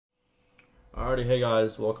Alrighty, hey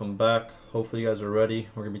guys, welcome back. Hopefully you guys are ready.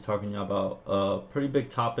 We're going to be talking about a pretty big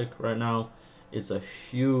topic right now. It's a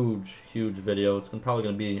huge video. It's probably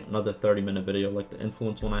going to be another 30-minute video like the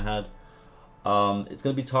influence one I had. It's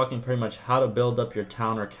going to be talking pretty much how to build up your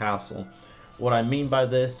town or castle. What I mean by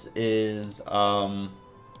this is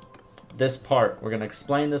this part. We're going to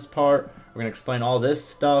explain this part. We're going to explain all this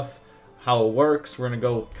stuff, how it works. We're going to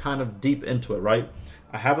go kind of deep into it, right?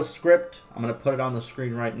 I have a script. I'm going to put it on the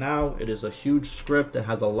screen right now. It is a huge script. It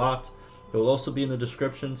has a lot. It will also be in the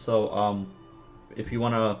description. So if you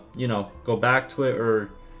want to, go back to it or,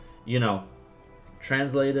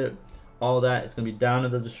 translate it, all that, it's going to be down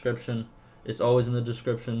in the description. It's always in the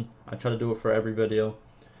description. I try to do it for every video.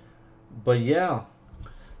 But yeah.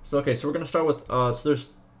 So, okay, so we're going to start with, so there's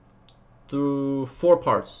through 4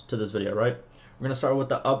 parts to this video, right? We're going to start with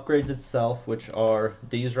the upgrades itself, which are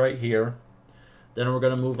these right here. Then we're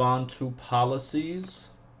going to move on to policies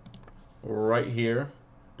right here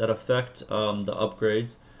that affect the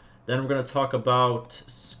upgrades. Then we're going to talk about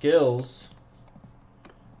skills,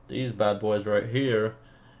 these bad boys right here.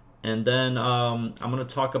 And then I'm going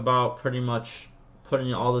to talk about pretty much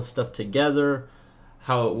putting all this stuff together,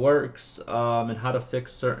 how it works, and how to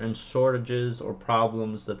fix certain shortages or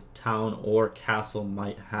problems that the town or castle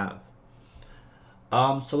might have.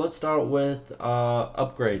 So let's start with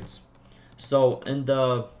upgrades. So in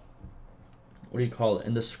the,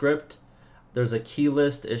 in the script, there's a key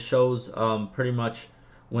list. It shows pretty much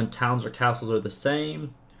when towns or castles are the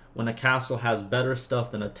same, when a castle has better stuff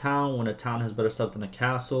than a town, when a town has better stuff than a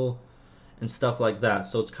castle, and stuff like that.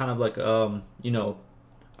 So it's kind of like, a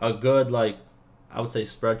good, like, I would say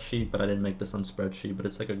spreadsheet, but I didn't make this on spreadsheet, but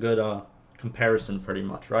it's like a good comparison pretty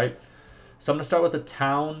much, right? So I'm going to start with the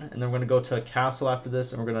town, and then we're going to go to a castle after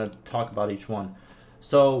this, and we're going to talk about each one.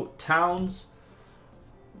 So towns,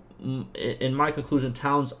 in my conclusion,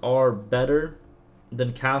 towns are better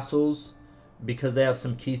than castles because they have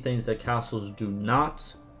some key things that castles do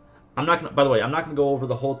not. I'm not gonna, by the way, I'm not gonna go over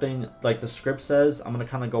the whole thing like the script says. I'm gonna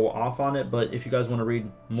kind of go off on it, but if you guys want to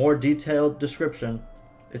read more detailed description,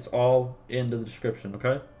 it's all in the description,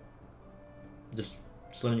 okay? Just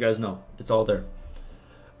letting you guys know, it's all there.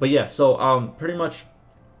 But yeah, so pretty much,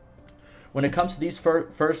 when it comes to these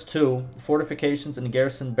first two, Fortifications and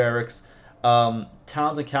Garrison Barracks,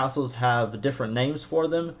 towns and castles have different names for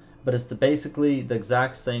them, but it's basically the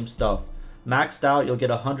exact same stuff. Maxed out, you'll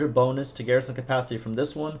get 100 bonus to garrison capacity from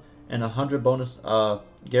this one, and 100 bonus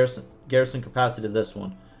garrison capacity to this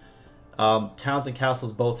one. Towns and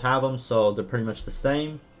castles both have them, so they're pretty much the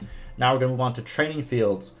same. Now we're going to move on to training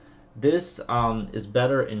fields. This is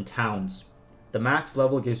better in towns. The max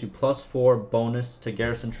level gives you +4 bonus to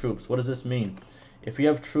garrison troops. What does this mean? If you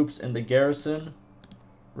have troops in the garrison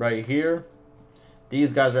right here,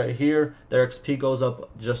 these guys right here, their XP goes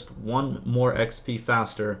up just 1 more XP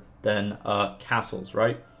faster than castles,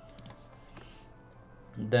 right?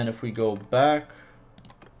 Then if we go back,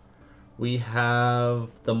 we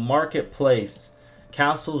have the marketplace.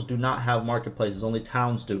 Castles do not have marketplaces, only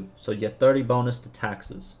towns do. So you get 30 bonus to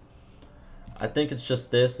taxes. I think it's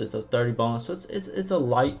just this. It's a 30 bonus. So it's a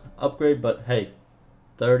light upgrade, but hey,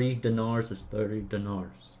 30 dinars is 30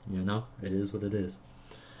 dinars. It is what it is.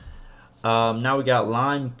 Now we got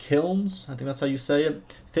lime kilns. I think that's how you say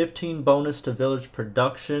it. 15 bonus to village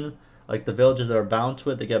production. Like the villages that are bound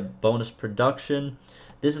to it, they get bonus production.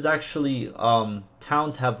 This is actually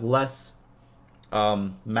towns have less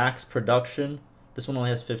max production. This one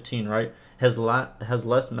only has 15, right? Has less.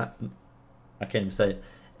 I can't even say it.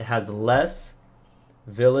 It has less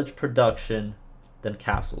village production than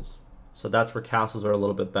castles. So that's where castles are a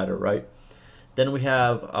little bit better, right? Then we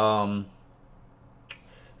have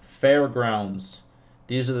Fairgrounds.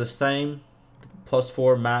 These are the same.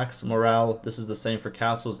 +4 max morale. This is the same for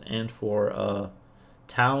castles and for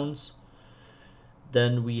towns.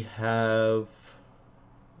 Then we have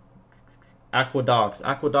Aquaducts.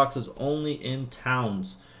 Aquaducts is only in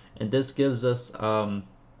towns. And this gives us +2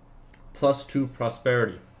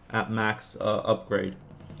 prosperity at max upgrade.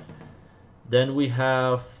 Then we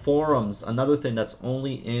have forums, another thing that's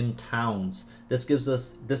only in towns. This gives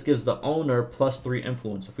the owner +3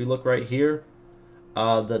 influence. If we look right here,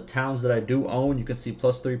 the towns that I do own, you can see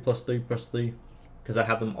 +3, +3, +3, because I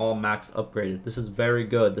have them all max upgraded. This is very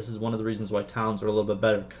good. This is one of the reasons why towns are a little bit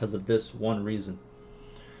better, because of this one reason.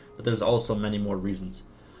 But there's also many more reasons.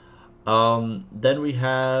 Then we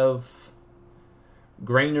have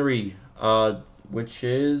Granary, which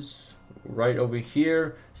is right over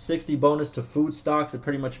here. 60 bonus to food stocks. It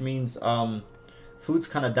pretty much means food's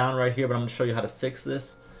kind of down right here, but I'm going to show you how to fix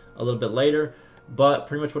this a little bit later. But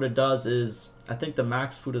pretty much what it does is, I think the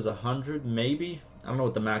max food is 100, maybe. I don't know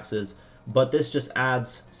what the max is. but this just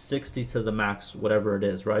adds 60 to the max, whatever it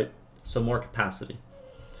is, right? So more capacity.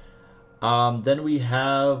 Then we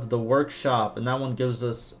have the workshop, and that one gives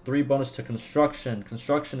us 3 bonus to construction.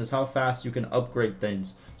 Construction is how fast you can upgrade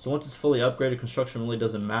things. So once it's fully upgraded, construction really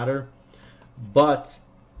doesn't matter. But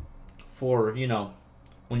for, you know,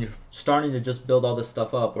 when you're starting to just build all this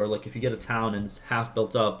stuff up, or like if you get a town and it's half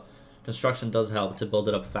built up, construction does help to build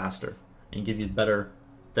it up faster and give you better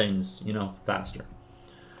things, you know, faster.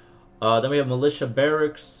 Then we have militia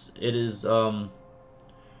barracks. It is, oh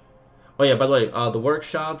yeah, by the way, the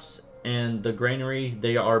workshops and the granary,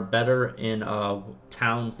 they are better in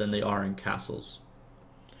towns than they are in castles.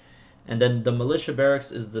 And then the militia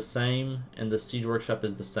barracks is the same, and the siege workshop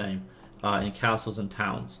is the same in castles and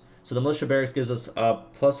towns. So the militia barracks gives us a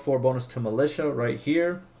 +4 bonus to militia right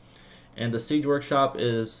here, and the siege workshop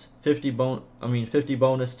is 50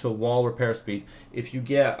 bonus to wall repair speed. If you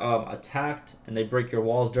get attacked and they break your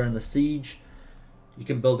walls during the siege, you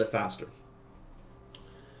can build it faster.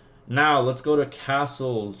 Now let's go to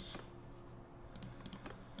castles.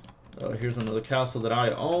 Here's another castle that I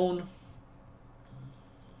own.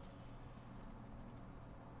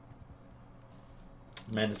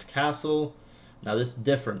 Managed castle. Now this is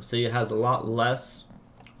different. See, it has a lot less,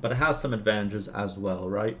 but it has some advantages as well,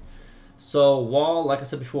 right? So wall, like I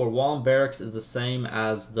said before, wall and barracks is the same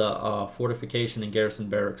as the fortification and garrison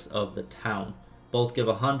barracks of the town. Both give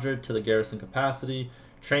 100 to the garrison capacity.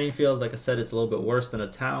 Training fields, like I said, it's a little bit worse than a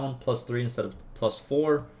town, +3 instead of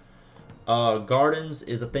 +4. Gardens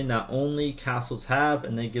is a thing that only castles have,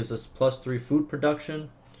 and it gives us +3 food production.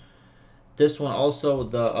 This one also,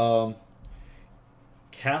 the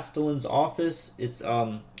Castellan's office, it's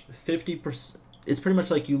 50%. It's pretty much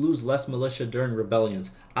like you lose less militia during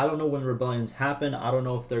rebellions. I don't know when rebellions happen. I don't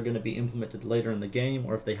know if they're going to be implemented later in the game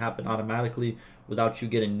or if they happen automatically without you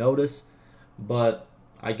getting notice. But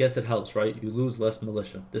I guess it helps, right? You lose less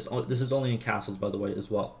militia. This is only in castles, by the way, as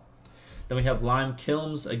well. Then we have lime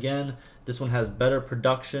kilns again. This one has better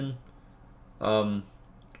production.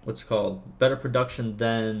 What's it called? Better production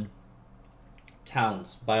than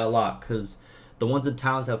towns by a lot, because the ones in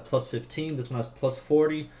towns have +15. This one has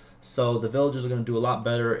 +40. So the villagers are going to do a lot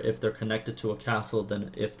better if they're connected to a castle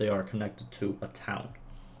than if they are connected to a town,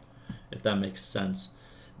 if that makes sense.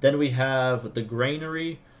 Then we have the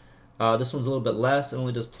granary. This one's a little bit less. It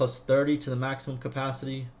only does +30 to the maximum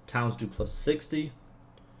capacity. Towns do +60.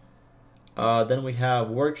 Then we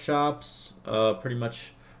have workshops. Pretty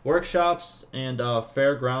much workshops and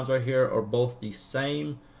fairgrounds right here are both the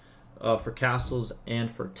same for castles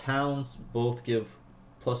and for towns. Both give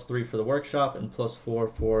 +3 for the workshop and +4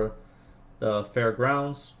 for the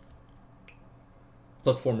fairgrounds.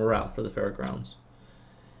 +4 morale for the fairgrounds.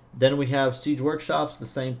 Then we have siege workshops, the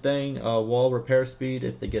same thing. Wall repair speed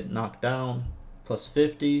if they get knocked down,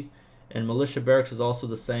 +50. And militia barracks is also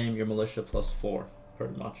the same. Your militia +4,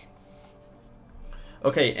 pretty much.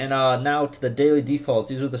 Okay, and now to the daily defaults.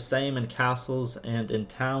 These are the same in castles and in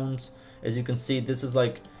towns. As you can see, this is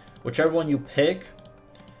like whichever one you pick,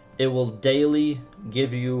 it will daily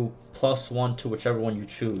give you +1 to whichever one you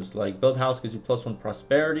choose. Like build house gives you +1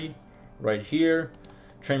 prosperity right here.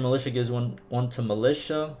 Train militia gives one to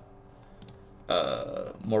militia.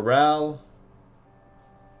 Morale.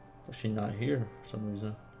 Is she not here for some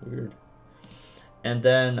reason? Weird. And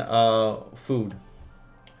then food.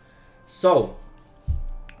 So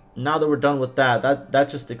now that we're done with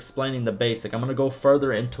that's just explaining the basic. I'm going to go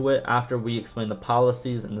further into it after we explain the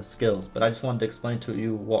policies and the skills, but I just wanted to explain to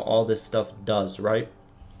you what all this stuff does, right?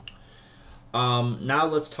 Now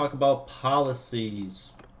let's talk about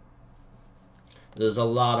policies. There's a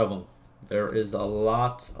lot of them. There is a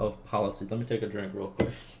lot of policies. Let me take a drink real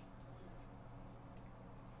quick.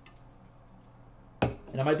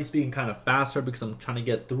 And I might be speaking kind of faster because I'm trying to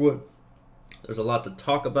get through it. There's a lot to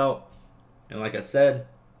talk about, and like I said,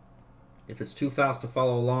 if it's too fast to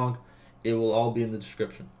follow along, it will all be in the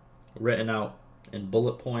description, written out in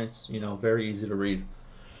bullet points, you know, very easy to read.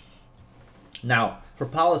 Now, for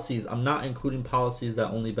policies, I'm not including policies that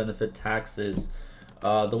only benefit taxes.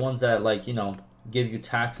 The ones that, like, you know, give you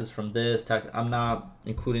taxes from this, I'm not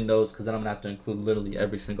including those because then I'm going to have to include literally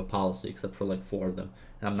every single policy except for like 4 of them,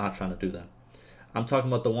 and I'm not trying to do that. I'm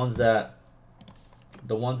talking about the ones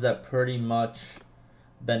that pretty much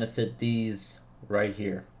benefit these right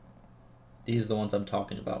here. These are the ones I'm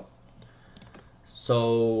talking about.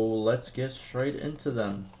 So let's get straight into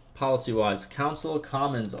them. Policy-wise, Council of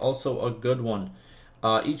Commons, also a good one.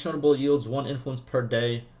 Each notable yields 1 influence per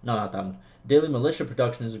day. No, not that one. Daily militia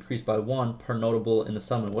production is increased by 1 per notable in the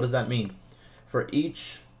summon. What does that mean? For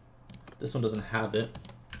each, this one doesn't have it.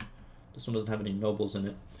 This one doesn't have any nobles in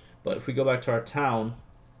it. But if we go back to our town,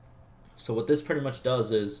 So what this pretty much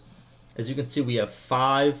does is, as you can see, we have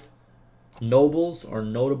 5 nobles or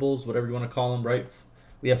notables, whatever you want to call them, right?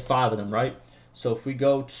 We have 5 of them, right? So if we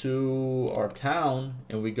go to our town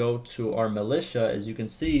and we go to our militia, as you can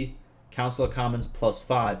see, Council of Commons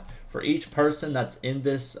 +5. For each person that's in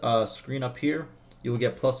this screen up here, you will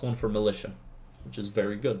get +1 for militia, which is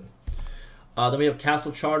very good. Then we have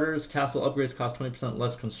castle charters. Castle upgrades cost 20%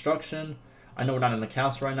 less construction. I know we're not in the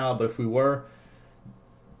castle right now, but if we were,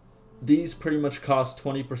 these pretty much cost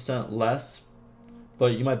 20% less.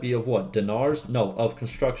 But you might be of what? Dinars? No, of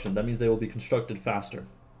construction. That means they will be constructed faster,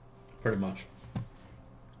 pretty much,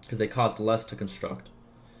 because they cost less to construct.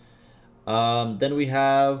 Then we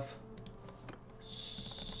have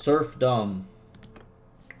serfdom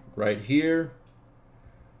right here.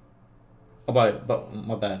 Oh, but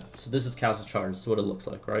my bad. So this is castle charters. This is what it looks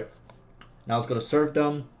like, right? Now let's go to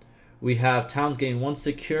serfdom. We have towns gain 1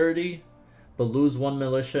 security, but lose 1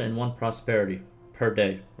 militia and 1 prosperity per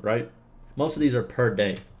day, right? Most of these are per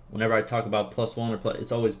day. Whenever I talk about +1 or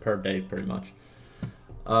it's always per day, pretty much.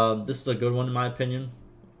 This is a good one in my opinion.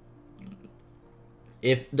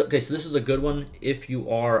 Okay, so this is a good one if you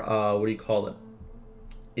are what do you call it?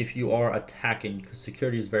 If you are attacking, because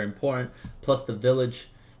security is very important. Plus the village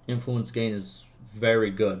influence gain is very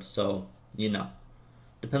good. So you know,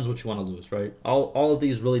 depends what you want to lose, right? All of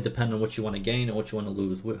these really depend on what you want to gain and what you want to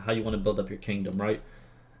lose, how you want to build up your kingdom, right?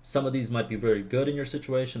 Some of these might be very good in your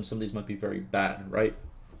situation. Some of these might be very bad, right?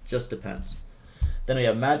 Just depends. Then we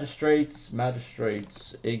have magistrates.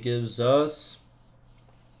 Magistrates, it gives us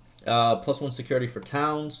 +1 security for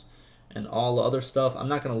towns and all the other stuff. I'm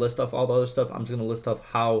not going to list off all the other stuff. I'm just going to list off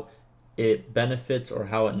how it benefits or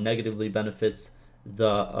how it negatively benefits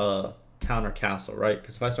the town or castle, right?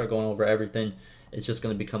 Because if I start going over everything, it's just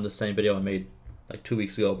going to become the same video I made like 2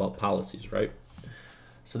 weeks ago about policies, right?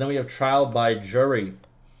 So then we have trial by jury.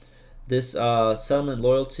 This settlement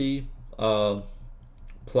loyalty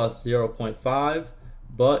plus 0.5,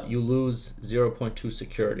 but you lose 0.2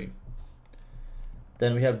 security.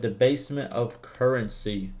 Then we have debasement of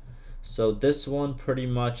currency. So this one pretty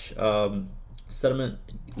much settlement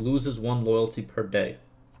loses 1 loyalty per day.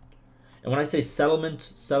 And when I say settlement,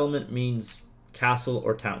 settlement means castle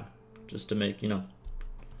or town, just to make, you know,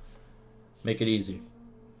 make it easy.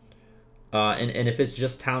 And if it's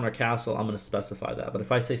just town or castle, I'm going to specify that. But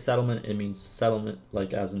if I say settlement, it means settlement,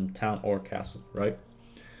 like as in town or castle, right?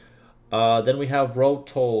 Then we have road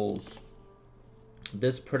tolls.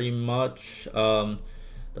 This pretty much,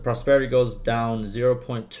 the prosperity goes down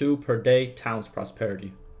 0.2 per day. Towns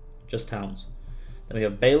prosperity, just towns. Then we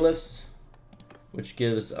have bailiffs, which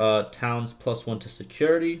gives towns +1 to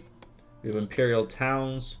security. We have imperial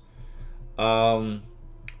towns. Towns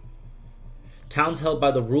held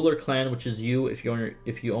by the ruler clan, which is you if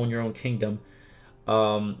you own your own kingdom,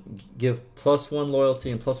 give +1 loyalty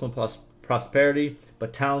and +1 prosperity.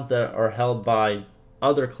 But towns that are held by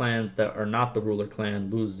other clans that are not the ruler clan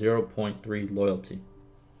lose 0.3 loyalty.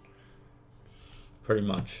 Pretty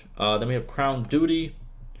much. Then we have crown duty.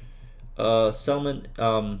 Settlement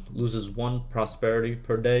loses 1 prosperity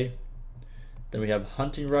per day. Then we have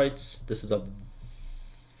hunting rights. This is a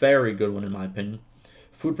very good one in my opinion.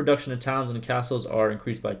 Food production in towns and castles are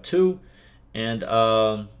increased by 2, and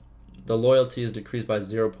the loyalty is decreased by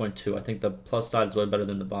 0.2. I think the plus side is way better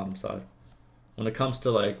than the bottom side. When it comes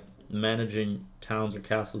to like managing towns or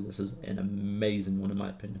castles, this is an amazing one in my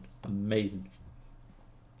opinion. Amazing.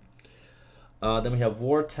 Then we have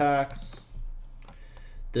war tax.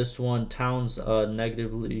 This one, towns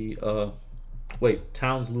negatively.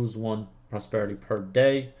 Towns lose 1 prosperity per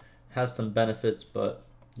day. Has some benefits, but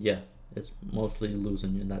yeah. It's mostly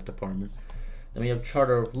losing in that department. Then we have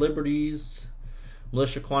Charter of Liberties.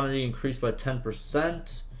 Militia quantity increased by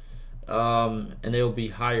 10%. And they will be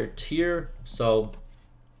higher tier. So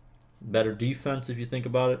better defense if you think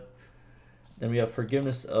about it. Then we have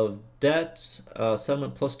forgiveness of debt.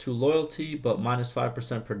 Settlement +2 loyalty, but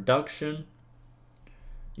 -5% production.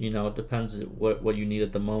 You know, it depends what you need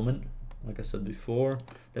at the moment. Like I said before.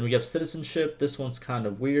 Then we have citizenship. This one's kind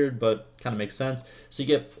of weird, but kind of makes sense. So you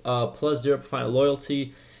get +0%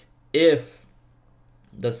 loyalty if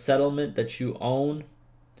the settlement that you own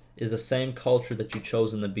is the same culture that you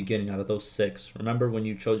chose in the beginning out of those 6. Remember when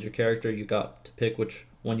you chose your character, you got to pick which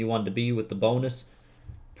one you wanted to be with the bonus.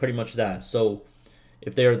 Pretty much that. So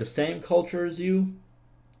if they are the same culture as you,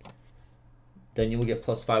 then you will get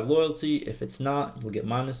 +5 loyalty. If it's not, you'll get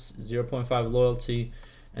 -0.5 loyalty.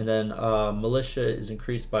 And then militia is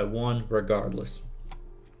increased by 1 regardless.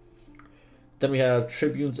 Then we have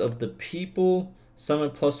tribunes of the people.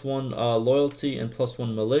 Summon +1 loyalty and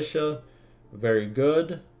 +1 militia. Very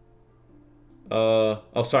good.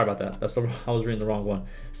 Oh, sorry about that. I was reading the wrong one.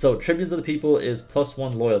 So tribunes of the people is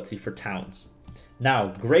 +1 loyalty for towns. Now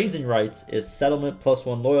grazing rights is settlement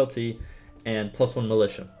 +1 loyalty and +1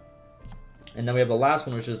 militia. And then we have the last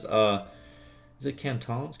one, which is it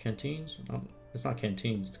cantons? Canteens? No, it's not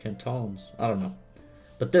canteens, it's cantons. I don't know.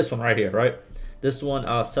 But this one right here, right? This one,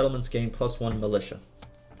 settlements gain +1 militia.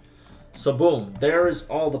 So boom, there is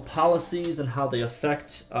all the policies and how they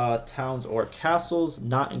affect towns or castles,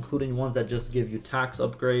 not including ones that just give you tax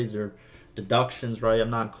upgrades or deductions, right? I'm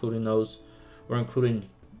not including those. We're including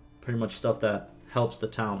pretty much stuff that helps the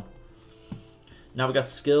town. Now we got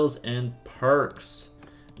skills and perks.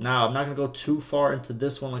 Now I'm not going to go too far into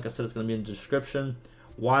this one. Like I said, it's going to be in the description.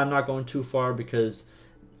 Why I'm not going too far? Because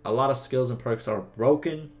a lot of skills and perks are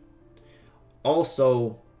broken.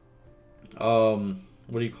 Also,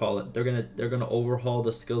 what do you call it? They're gonna overhaul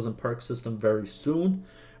the skills and perk system very soon,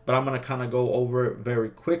 but I'm gonna kind of go over it very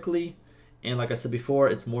quickly. And like I said before,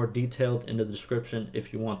 it's more detailed in the description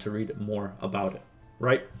if you want to read more about it,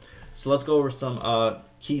 right? So let's go over some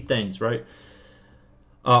key things, right?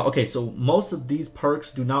 Okay, so most of these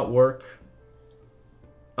perks do not work.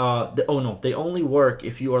 They only work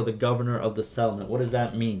if you are the governor of the settlement. What does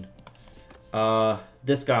that mean?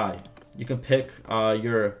 This guy. You can pick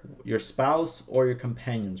your spouse or your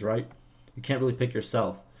companions, right? You can't really pick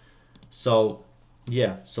yourself. So,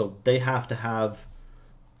 yeah. So they have to have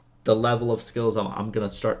the level of skills I'm going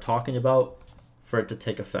to start talking about for it to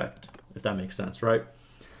take effect, if that makes sense, right?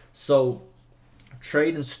 So,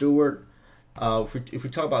 trade and steward. If we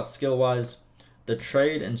talk about skill-wise, the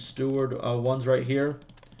trade and steward ones right here,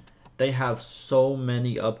 they have so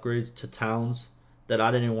many upgrades to towns that I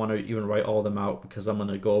didn't want to even write all of them out because I'm going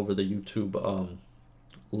to go over the YouTube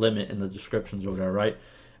limit in the descriptions over there, right?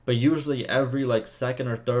 But usually every like second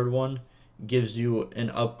or third one gives you an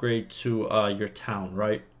upgrade to your town,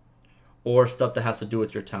 right? Or stuff that has to do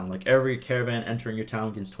with your town. Like every caravan entering your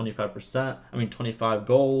town gains 25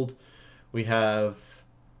 gold. We have,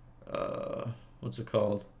 what's it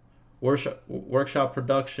called? Workshop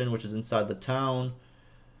production, which is inside the town.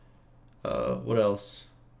 What else?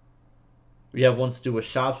 We have ones to do with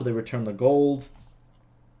shops where they return the gold.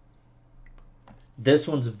 This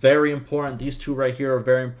one's very important. These two right here are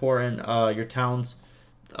very important. Your towns,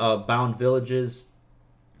 bound villages.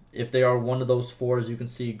 If they are one of those four, as you can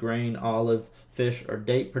see, grain, olive, fish, or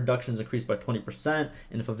date, production is increased by 20%.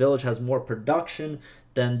 And if a village has more production,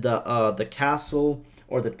 then the castle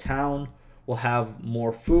or the town will have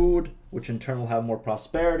more food, which in turn will have more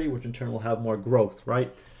prosperity, which in turn will have more growth,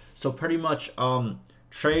 right? So pretty much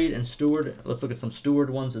trade and steward. Let's look at some steward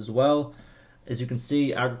ones as well. As you can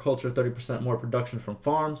see, agriculture, 30% more production from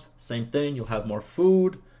farms. Same thing, you'll have more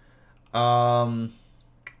food. 50%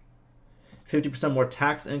 more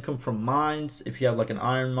tax income from mines. If you have like an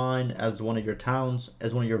iron mine as one of your towns,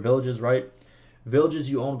 as one of your villages, right? Villages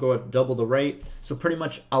you own go at double the rate. So pretty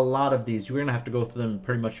much a lot of these, you're going to have to go through them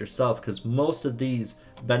pretty much yourself because most of these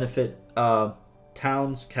benefit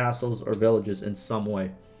towns, castles, or villages in some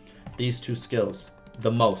way. These two skills. The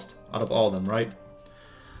most out of all of them, right?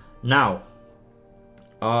 Now,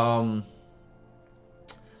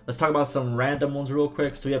 let's talk about some random ones real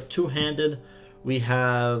quick. So we have two-handed. We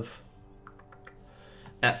have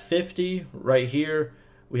at 50 right here.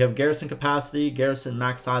 We have garrison capacity, garrison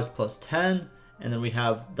max size +10, and then we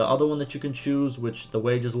have the other one that you can choose, which the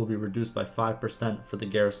wages will be reduced by 5% for the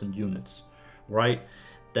garrison units, right?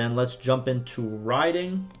 Then let's jump into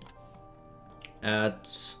riding. At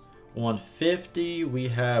 150, we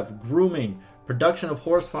have grooming. Production of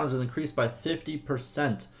horse farms is increased by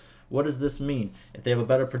 50%. What does this mean? If they have a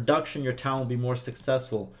better production, your town will be more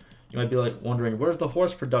successful. You might be like wondering, where's the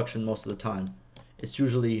horse production most of the time? It's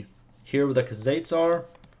usually here where the Kazates are,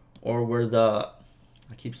 or where the,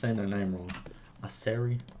 I keep saying their name wrong.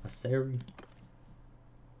 Asarai,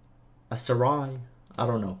 I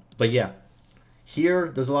don't know. But yeah, here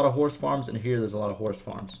there's a lot of horse farms, and here there's a lot of horse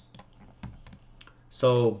farms.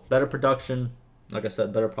 So better production, like I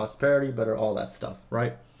said, better prosperity, better all that stuff,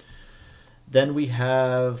 right? Then we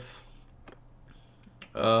have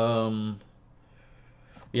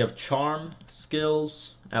charm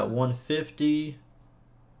skills at 150.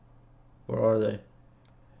 Where are they?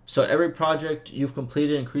 So every project you've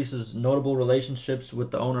completed increases notable relationships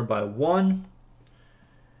with the owner by 1.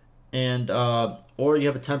 And or you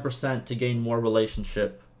have a 10% to gain more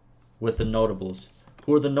relationship with the notables.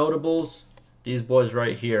 Who are the notables? These boys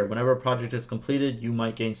right here. Whenever a project is completed, you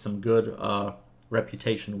might gain some good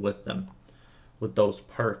reputation with them, with those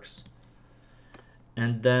perks.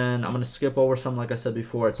 And then I'm going to skip over some, like I said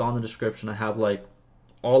before. It's on the description. I have like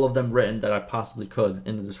all of them written that I possibly could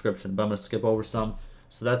in the description, but I'm going to skip over some.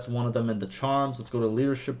 So that's one of them in the charms. Let's go to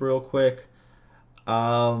leadership real quick.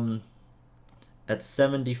 At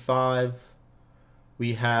 75,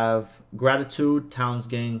 we have gratitude. Towns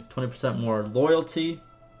gain 20% more loyalty.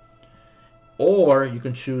 Or you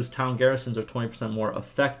can choose town garrisons are 20% more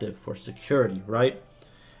effective for security, right?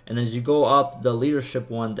 And as you go up the leadership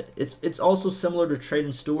one, it's also similar to trade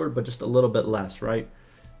and steward, but just a little bit less, right?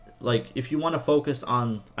 Like if you want to focus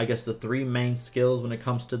on, I guess, the three main skills when it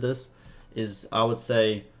comes to this is, I would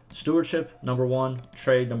say, stewardship number 1,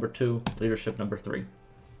 trade number 2, leadership number 3,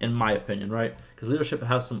 in my opinion, right? Because leadership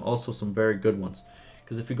has also some very good ones.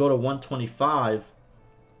 Because if you go to 125,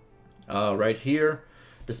 right here,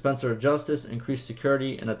 dispenser of justice, increase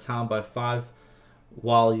security in a town by 5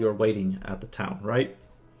 while you're waiting at the town, right?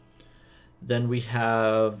 Then we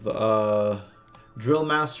have drill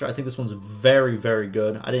master. I think this one's very, very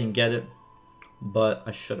good. I didn't get it, but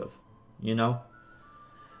I should have, you know.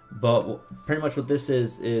 But pretty much what this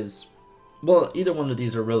is, well, either one of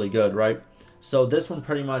these are really good, right? So this one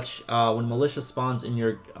pretty much, when militia spawns in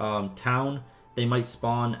your town, they might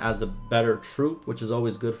spawn as a better troop, which is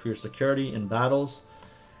always good for your security in battles.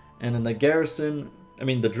 And then the garrison,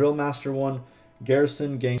 the drill master one,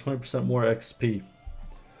 garrison gains 20% more XP.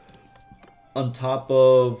 On top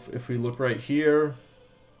of, if we look right here,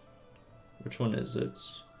 which one is it?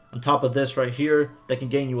 On top of this right here, they can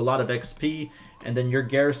gain you a lot of XP, and then your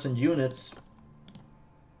garrison units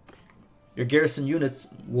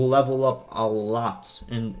will level up a lot,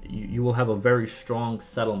 and you will have a very strong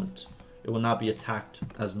settlement. It will not be attacked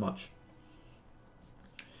as much.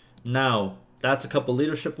 Now, that's a couple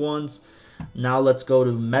leadership ones. Now let's go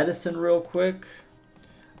to medicine real quick.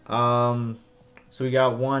 So we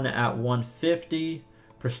got one at 150.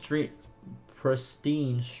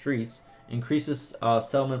 Pristine streets increases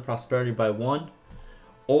settlement prosperity by 1.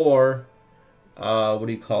 Or, what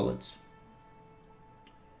do you call it?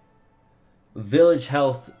 Village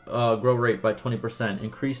health grow rate by 20%.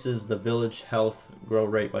 Increases the village health grow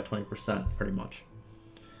rate by 20%, pretty much.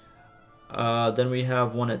 Then we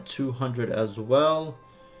have one at 200 as well,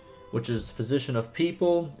 which is physician of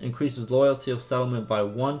people. Increases loyalty of settlement by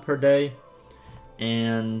 1 per day.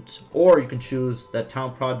 Or you can choose that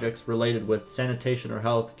town projects related with sanitation or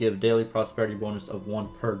health give daily prosperity bonus of 1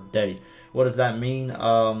 per day. What does that mean?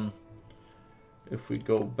 If we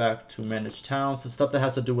go back to manage towns, some stuff that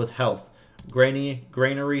has to do with health.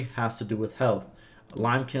 Granary has to do with health.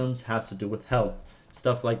 Lime Kilns has to do with health.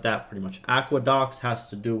 Stuff like that, pretty much. Aquaducts has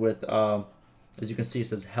to do with, as you can see, it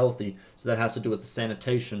says healthy. So that has to do with the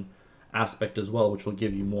sanitation aspect as well, which will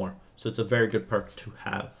give you more. So it's a very good perk to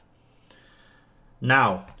have.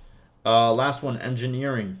 Now, last one,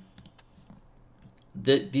 engineering.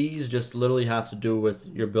 These just literally have to do with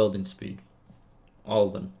your building speed. All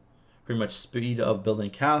of them. Pretty much speed of building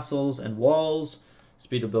castles and walls,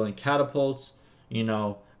 speed of building catapults,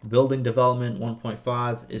 building development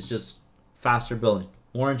 1.5 is just faster building.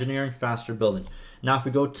 More engineering, faster building. Now, if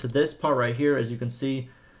we go to this part right here, as you can see,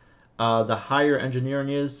 the higher engineering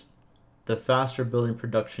is, the faster building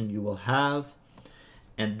production you will have.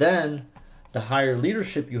 And then, the higher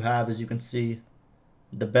leadership you have, as you can see,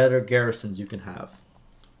 the better garrisons you can have,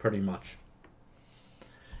 pretty much.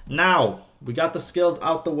 Now, we got the skills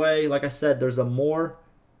out the way. Like I said, there's a more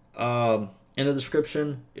in the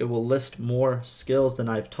description. It will list more skills than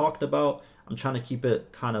I've talked about. I'm trying to keep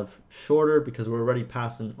it kind of shorter because we're already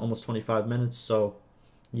passing almost 25 minutes. So,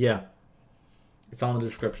 yeah, it's on the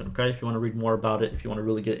description, okay? If you want to read more about it, if you want to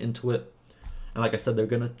really get into it. And like I said, they're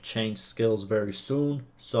going to change skills very soon.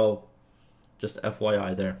 So, just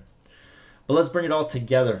FYI there. But let's bring it all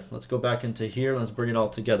together. Let's go back into here. Let's bring it all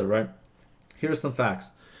together, right? Here's some facts.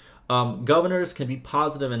 Governors can be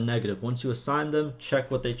positive and negative. Once you assign them,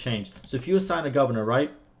 check what they change. So if you assign a governor,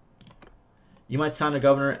 right? You might assign a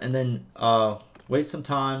governor and then wait some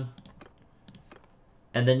time.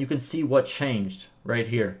 And then you can see what changed right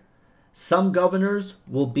here. Some governors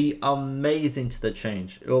will be amazing to the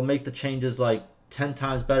change. It will make the changes like 10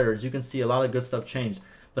 times better. As you can see, a lot of good stuff changed.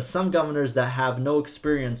 But some governors that have no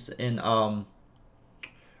experience in,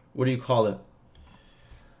 what do you call it?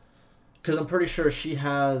 Because I'm pretty sure she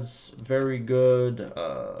has very good,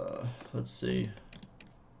 let's see.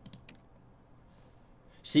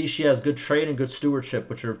 See, she has good trade and good stewardship,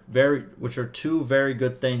 which are two very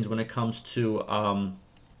good things when it comes to,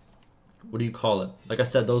 what do you call it? Like I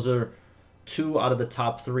said, those are 2 out of the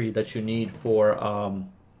top 3 that you need for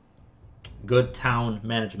good town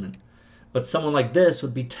management. But someone like this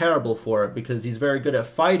would be terrible for it because he's very good at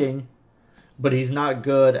fighting, but he's not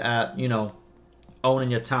good at,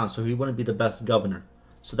 owning your town. So he wouldn't be the best governor.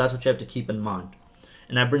 So that's what you have to keep in mind.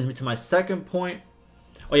 And that brings me to my second point.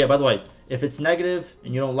 Oh yeah, by the way, if it's negative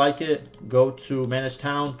and you don't like it, go to manage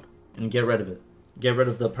town and get rid of it. Get rid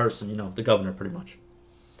of the person, you know, the governor pretty much.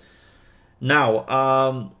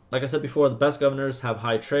 Now, like I said before, the best governors have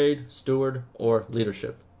high trade, steward, or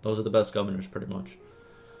leadership. Those are the best governors pretty much.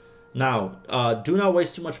 Now, do not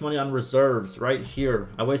waste too much money on reserves right here.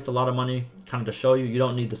 I waste a lot of money kind of to show you. You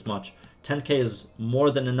don't need this much. 10k is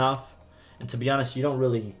more than enough. And to be honest, you don't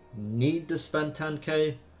really need to spend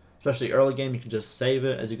 10k. Especially early game, you can just save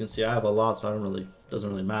it. As you can see, I have a lot, so doesn't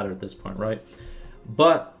really matter at this point, right?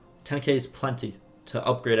 But 10k is plenty to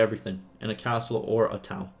upgrade everything in a castle or a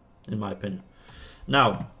town, in my opinion.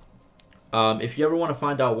 Now, if you ever want to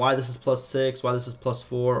find out why this is +6, why this is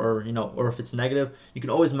 +4, or you know, or if it's negative, you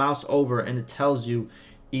can always mouse over and it tells you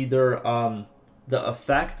either the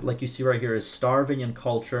effect, like you see right here, is starving and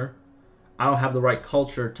culture. I don't have the right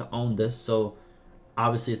culture to own this, so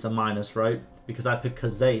obviously it's a minus, right? Because I picked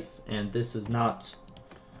Khazaits, and this is not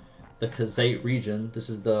the Khazait region. This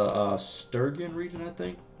is the Sturgian region, I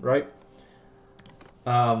think, right?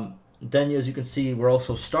 Then, as you can see, we're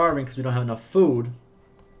also starving because we don't have enough food.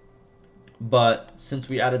 But since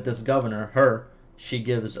we added this governor, her, she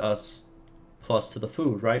gives us plus to the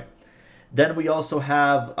food, right? Then we also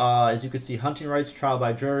have, as you can see, hunting rights, trial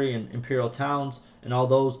by jury, and imperial towns, and all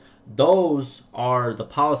those. Those are the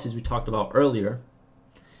policies we talked about earlier.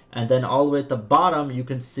 And then all the way at the bottom, you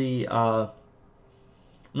can see, not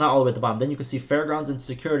all the way at the bottom, then you can see fairgrounds and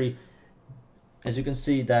security. As you can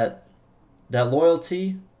see, that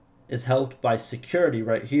loyalty is helped by security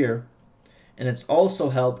right here. And it's also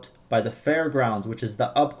helped by the fairgrounds, which is the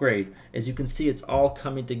upgrade. As you can see, it's all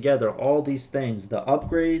coming together. All these things, the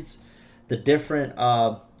upgrades, the different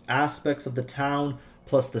aspects of the town,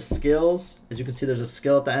 plus the skills. As you can see, there's a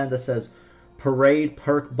skill at the end that says parade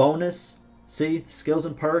perk bonus. See, skills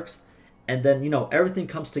and perks, and then, you know, everything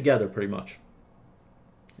comes together pretty much.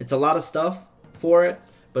 It's a lot of stuff for it,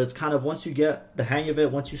 but it's kind of, once you get the hang of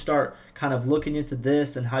it, once you start kind of looking into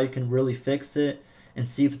this and how you can really fix it and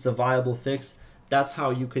see if it's a viable fix, that's how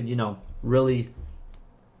you could, you know, really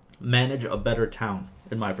manage a better town,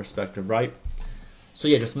 in my perspective, right? So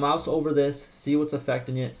yeah, just mouse over this, see what's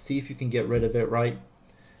affecting it, see if you can get rid of it, right?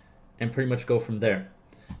 And pretty much go from there.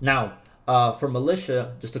 Now, for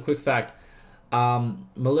militia, just a quick fact,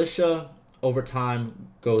 militia over time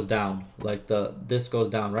goes down. Like this goes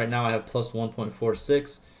down. Right now I have plus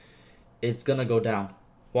 1.46. It's gonna go down.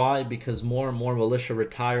 Why? Because more and more militia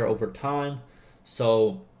retire over time.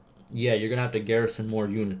 So yeah, you're gonna have to garrison more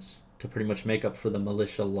units to pretty much make up for the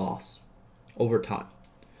militia loss over time.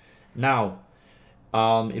 Now,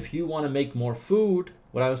 if you want to make more food,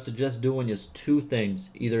 what I would suggest doing is two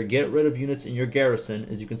things. Either get rid of units in your garrison.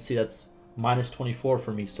 As you can see, that's -24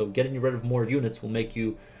 for me, so getting rid of more units will make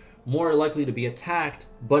you more likely to be attacked,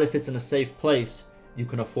 but if it's in a safe place, you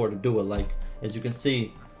can afford to do it. Like, as you can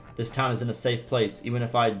see, this town is in a safe place. Even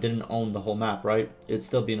if I didn't own the whole map, right, it'd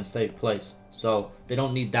still be in a safe place. So they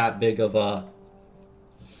don't need that big of a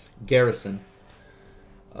garrison.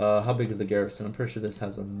 How big is the garrison? I'm pretty sure this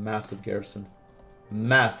has a massive garrison.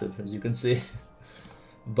 Massive, as you can see.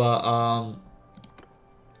 But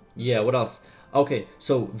yeah, what else? Okay,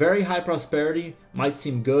 so very high prosperity might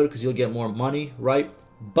seem good because you'll get more money, right?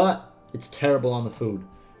 But it's terrible on the food.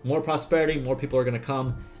 More prosperity, more people are going to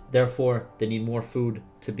come. Therefore, they need more food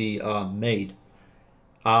to be made.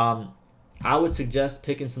 I would suggest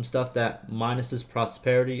picking some stuff that minuses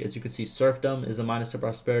prosperity. As you can see, serfdom is a minus of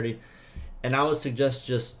prosperity. And I would suggest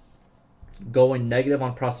just going negative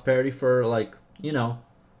on prosperity for, like, you know,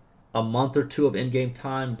 a month or two of in-game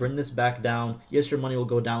time. Bring this back down. Yes, your money will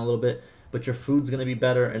go down a little bit, but your food's going to be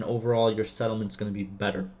better, and overall your settlement's going to be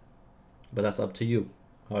better. But that's up to you.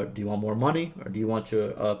 Do you want more money, or do you want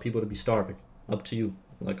your people to be starving? Up to you,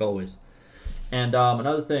 like always. And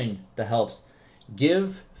another thing that helps,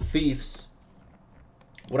 give fiefs.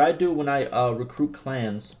 What I do when I recruit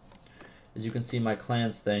clans, as you can see my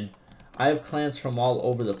clans thing, I have clans from all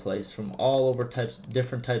over the place, from all over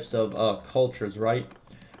different types of cultures, right?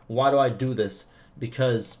 Why do I do this?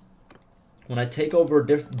 Because when I take over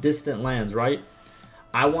distant lands, right,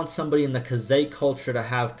 I want somebody in the Khazait culture to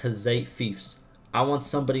have Khazait fiefs. I want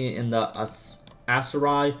somebody in the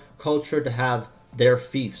Asurai culture to have their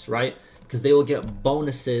fiefs, right? Because they will get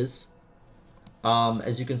bonuses.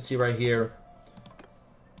 As you can see right here.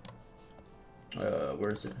 Where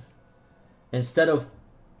is it? Instead of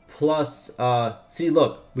plus, see,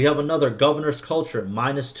 look, we have another governor's culture,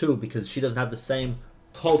 -2, because she doesn't have the same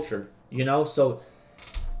culture, you know? So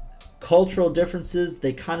cultural differences,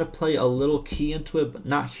 they kind of play a little key into it, but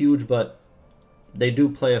not huge, but they do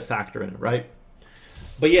play a factor in it, right?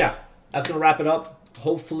 But yeah, that's gonna wrap it up.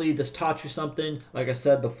 hopefully this taught you something. Like I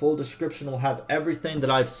said, the full description will have everything that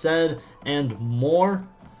I've said and more.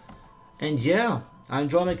 And yeah, I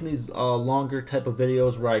enjoy making these longer type of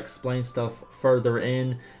videos where I explain stuff further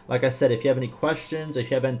in. Like I said, if you have any questions, if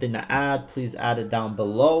you have anything to add, please add it down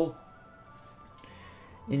below.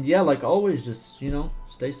 And yeah, like always, just, you know,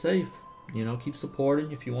 stay safe. You know, keep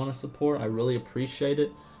supporting if you want to support. I really appreciate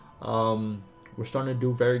it. We're starting to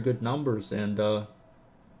do very good numbers, and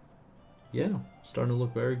yeah, starting to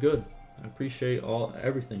look very good. I appreciate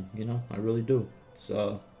everything, you know, I really do. It's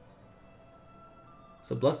a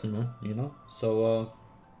blessing, man, you know. So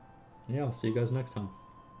yeah, I'll see you guys next time.